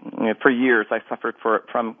 For years, I suffered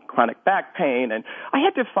from chronic back pain, and I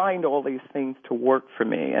had to find all these things to work for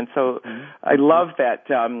me. And so I love that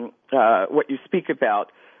what you speak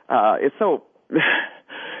about is so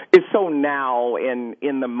is so now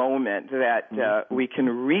in the moment that we can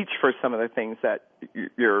reach for some of the things that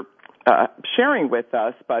you're sharing with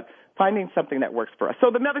us, but finding something that works for us. So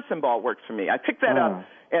the medicine ball works for me. I picked that up,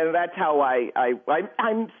 and that's how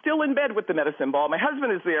I'm still in bed with the medicine ball. My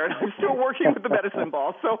husband is there, and I'm still working with the medicine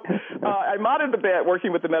ball. So I'm out of the bed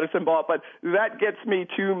working with the medicine ball, but that gets me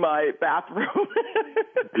to my bathroom.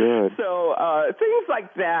 Good. So things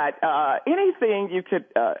like that. Anything you could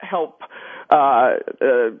help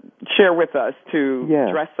share with us to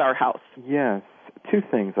dress our house? Yes. Two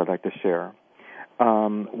things I'd like to share.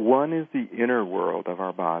 One is the inner world of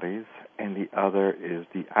our bodies, and the other is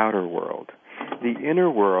the outer world. The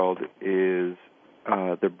inner world is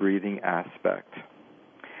the breathing aspect.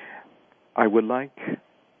 I would like,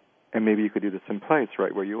 and maybe you could do this in place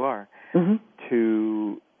right where you are,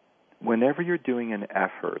 to, whenever you're doing an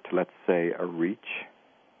effort, let's say a reach,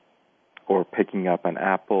 or picking up an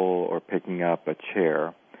apple, or picking up a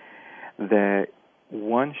chair, that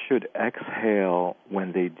one should exhale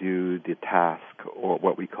when they do the task, or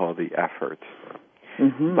what we call the effort.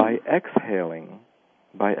 By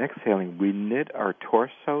exhaling, we knit our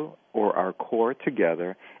torso or our core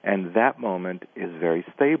together, and that moment is very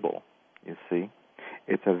stable, you see.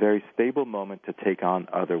 It's a very stable moment to take on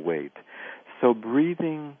other weight. So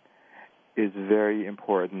breathing is very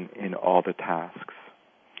important in all the tasks.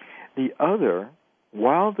 The other,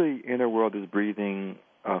 while the inner world is breathing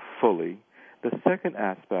fully, the second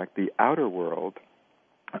aspect, the outer world,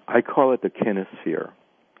 I call it the kinesphere.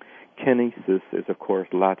 Kinesis is, of course,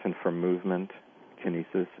 Latin for movement,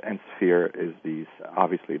 kinesis, and sphere is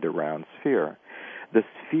obviously the round sphere. The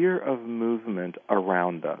sphere of movement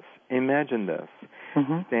around us. Imagine this,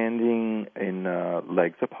 standing in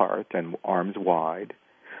legs apart and arms wide,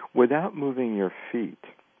 without moving your feet.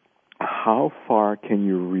 How far can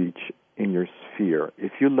you reach in your sphere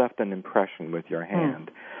if you left an impression with your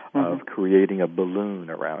hand of creating a balloon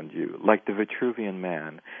around you, like the Vitruvian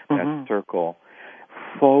Man, that circle,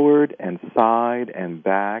 forward and side and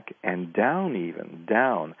back and down even,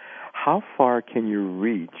 down. How far can you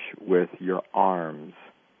reach with your arms?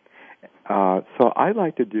 So I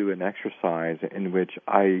like to do an exercise in which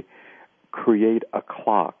I create a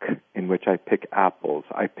clock in which I pick apples.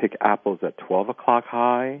 I pick apples at 12 o'clock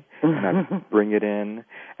high, and I bring it in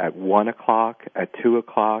at 1 o'clock, at 2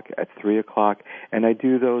 o'clock, at 3 o'clock, and I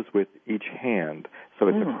do those with each hand, so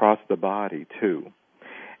it's across the body, too.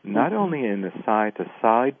 Not only in the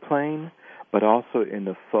side-to-side plane, but also in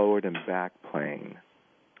the forward and back plane.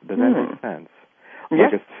 Does that make sense?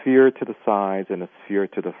 Like a sphere to the sides and a sphere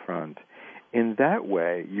to the front. In that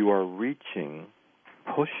way, you are reaching,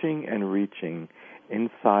 pushing and reaching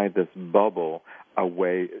inside this bubble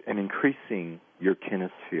away and increasing your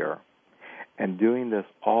kinesphere. And doing this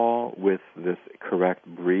all with this correct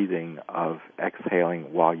breathing of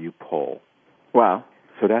exhaling while you pull. Wow.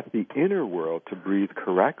 So that's the inner world, to breathe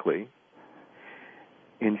correctly,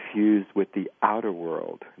 infused with the outer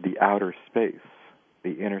world, the outer space,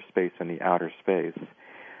 the inner space and the outer space.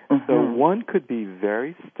 So one could be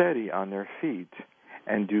very steady on their feet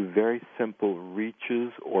and do very simple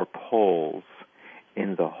reaches or pulls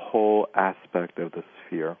in the whole aspect of the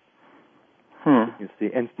sphere. You see,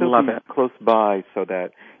 and still be close by so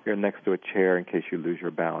that you're next to a chair in case you lose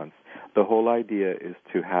your balance. The whole idea is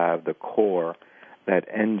to have the core, that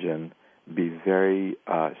engine, be very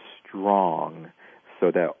strong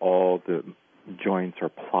so that all the joints are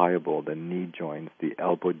pliable, the knee joints, the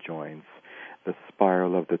elbow joints, the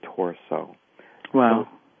spiral of the torso. Wow.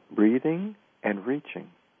 So breathing and reaching.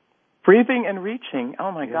 Breathing and reaching.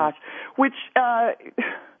 Oh, my gosh. Which,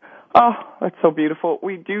 that's so beautiful.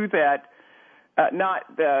 We do that, not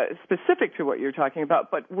specific to what you're talking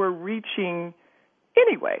about, but we're reaching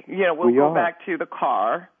anyway. You know, we'll go back to the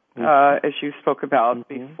car, as you spoke about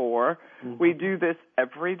before. We do this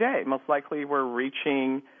every day. Most likely we're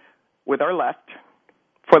reaching with our left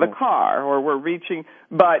for the car, or we're reaching.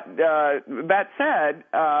 But that said,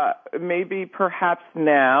 maybe perhaps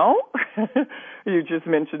now, you just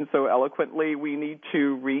mentioned so eloquently, we need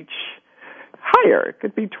to reach higher. It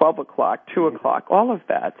could be 12 o'clock, 2 o'clock, all of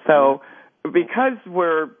that. So because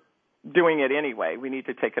we're doing it anyway, we need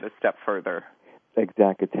to take it a step further.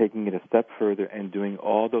 Exactly, taking it a step further and doing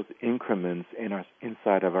all those increments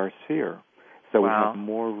inside of our sphere. So we have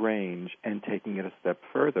more range and taking it a step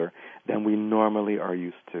further than we normally are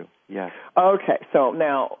used to. Yes. Okay, so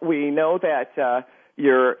now we know that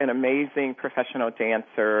you're an amazing professional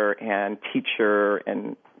dancer and teacher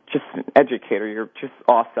and just an educator. You're just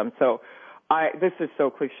awesome. So this is so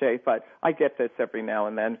cliche, but I get this every now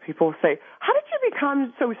and then. People say, how did you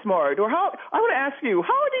become so smart? Or I want to ask you,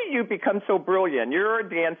 how did you become so brilliant? You're a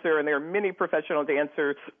dancer, and there are many professional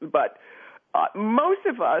dancers, but most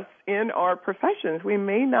of us in our professions, we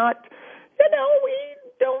may not, we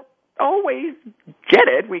don't always get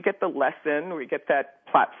it. We get the lesson, we get that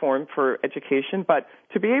platform for education, but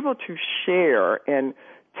to be able to share and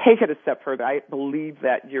take it a step further, I believe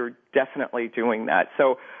that you're definitely doing that.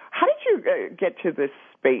 So how did you get to this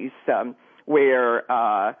space where,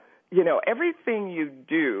 everything you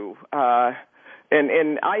do,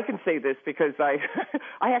 and I can say this because I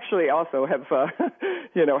actually also have,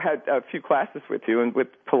 had a few classes with you and with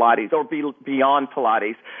Pilates or beyond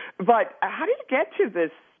Pilates. But how did you get to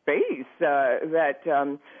this space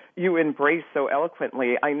that you embrace so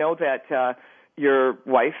eloquently? I know that your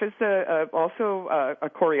wife is also a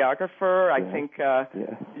choreographer. I think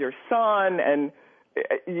your son, and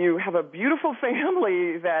you have a beautiful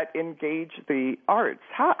family that engage the arts.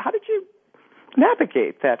 How did you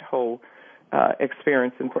navigate that whole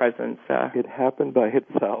experience and presence? It happened by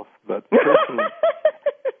itself, but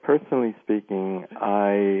personally speaking,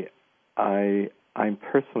 I'm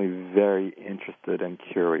personally very interested and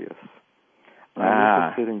curious.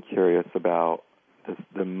 I'm interested and curious about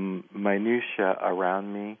the minutiae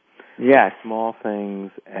around me, the small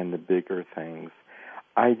things and the bigger things.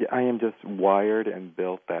 I am just wired and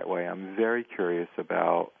built that way. I'm very curious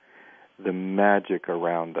about the magic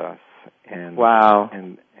around us. And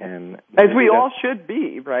as we all should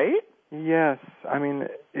be, right? Yes. I mean,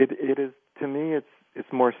 it is, to me,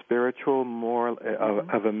 it's more spiritual, more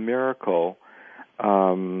of a miracle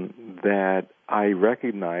that I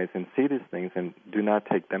recognize and see these things and do not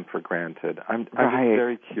take them for granted. I'm just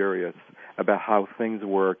very curious about how things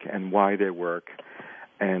work and why they work,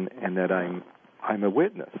 and that I'm a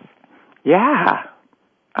witness. Yeah.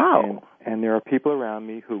 Oh. And there are people around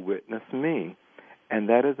me who witness me, and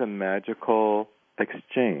that is a magical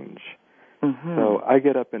exchange. Mm-hmm. So I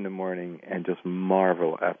get up in the morning and just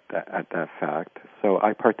marvel at that fact. So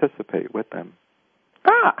I participate with them.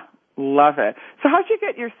 Love it. So how did you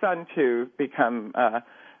get your son to become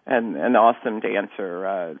an awesome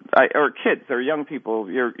dancer, or kids or young people,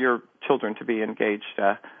 your children, to be engaged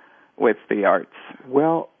with the arts?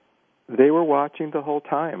 Well, they were watching the whole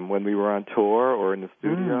time when we were on tour or in the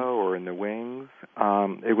studio or in the wings.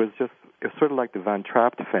 It's sort of like the Von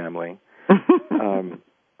Trapp family.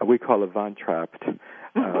 We call it Von Trapped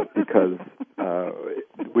because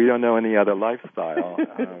we don't know any other lifestyle.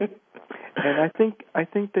 And I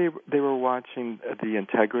think they were watching the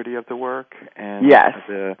integrity of the work and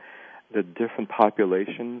the different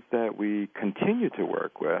populations that we continue to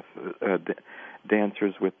work with,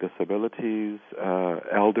 dancers with disabilities,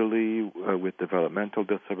 elderly with developmental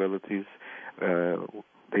disabilities.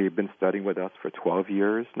 They've been studying with us for 12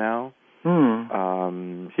 years now.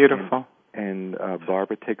 Beautiful. And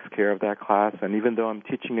Barbara takes care of that class. And even though I'm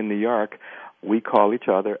teaching in New York, we call each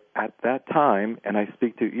other at that time, and I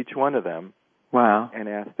speak to each one of them. Wow. And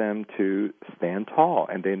ask them to stand tall,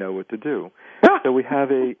 and they know what to do. So we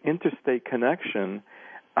have a interstate connection,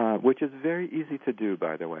 which is very easy to do,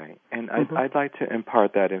 by the way. And I'd like to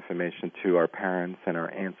impart that information to our parents and our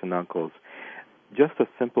aunts and uncles. Just a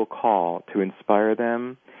simple call to inspire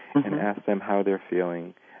them and ask them how they're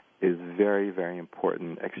feeling is very, very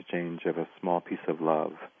important exchange of a small piece of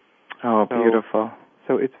love. Oh, beautiful.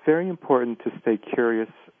 So it's very important to stay curious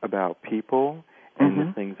about people and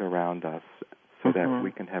the things around us so that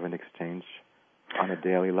we can have an exchange on a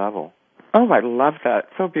daily level. Oh, I love that.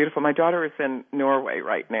 So beautiful. My daughter is in Norway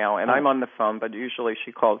right now, and I'm on the phone, but usually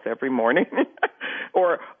she calls every morning.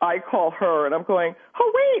 Or I call her, and I'm going,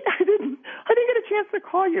 oh, wait, I didn't get a chance to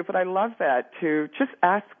call you. But I love that, to just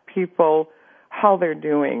ask people how they're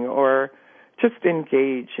doing or just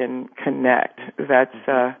engage and connect. That's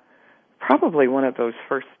probably one of those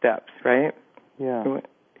first steps, right? Yeah.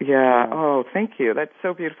 Yeah. Oh, thank you. That's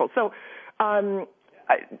so beautiful. So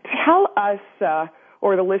tell us,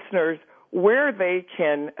 or the listeners, where they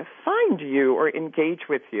can find you or engage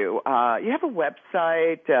with you. You have a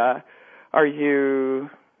website. Are you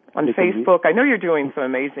on Facebook? I know you're doing some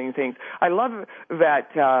amazing things. I love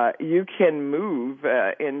that you can move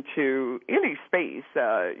into any space.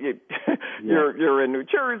 You're in New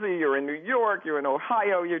Jersey, you're in New York, you're in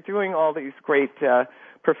Ohio. You're doing all these great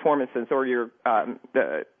performances, or you're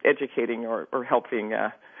educating or helping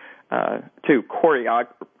to do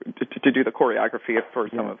the choreography for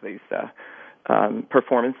some of these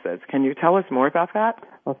performances. Can you tell us more about that?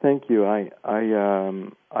 Well, thank you.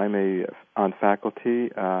 I'm on faculty,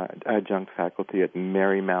 adjunct faculty at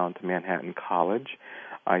Marymount Manhattan College.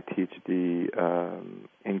 I teach the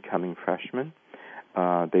incoming freshmen.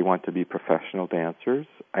 They want to be professional dancers.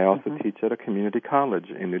 I also teach at a community college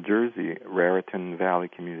in New Jersey, Raritan Valley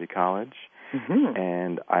Community College.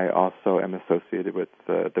 And I also am associated with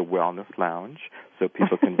the Wellness Lounge, so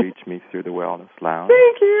people can reach me through the Wellness Lounge.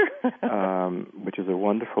 Thank you. Which is a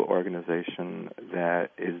wonderful organization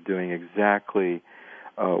that is doing exactly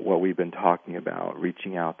what we've been talking about,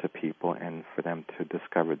 reaching out to people and for them to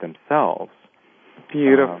discover themselves.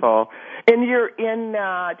 Beautiful. And you're in,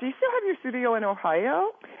 do you still have your studio in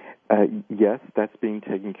Ohio? Yes, that's being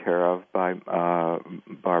taken care of by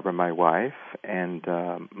Barbara, my wife, and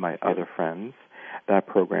my other friends. That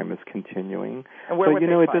program is continuing. And where would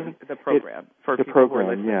they find the program for people who are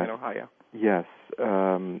listening in Ohio? Yes,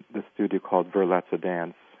 the studio called Verlezza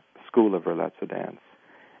Dance, School of Verlezza Dance.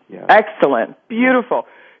 Yes. Excellent. Beautiful.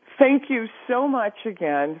 Thank you so much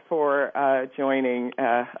again for joining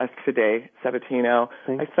us today, Sabatino.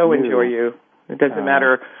 I so enjoy you. It doesn't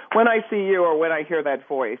matter when I see you or when I hear that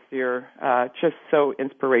voice. You're just so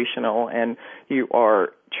inspirational, and you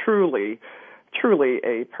are truly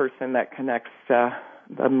a person that connects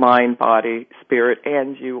the mind, body, spirit,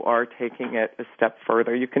 and you are taking it a step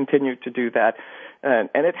further. You continue to do that, and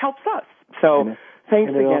it helps us. So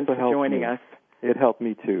thanks again for joining us. It helped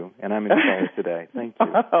me, too, and I'm inspired today. Thank you.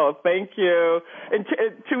 Oh, thank you. And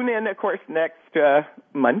tune in, of course, next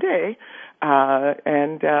Monday,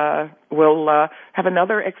 and we'll have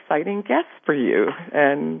another exciting guest for you.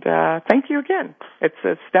 And thank you again. It's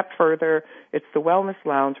a step further. It's the Wellness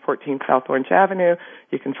Lounge, 14 South Orange Avenue.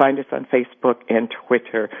 You can find us on Facebook and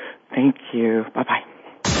Twitter. Thank you. Bye-bye.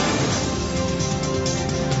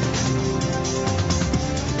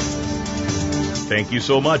 Thank you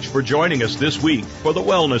so much for joining us this week for the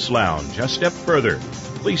Wellness Lounge, a step further.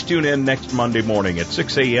 Please tune in next Monday morning at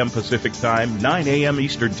 6 a.m. Pacific Time, 9 a.m.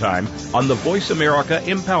 Eastern Time on the Voice America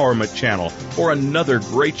Empowerment Channel for another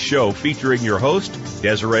great show featuring your host,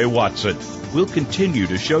 Desiree Watson. We'll continue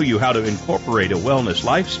to show you how to incorporate a wellness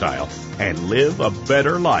lifestyle and live a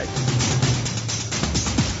better life.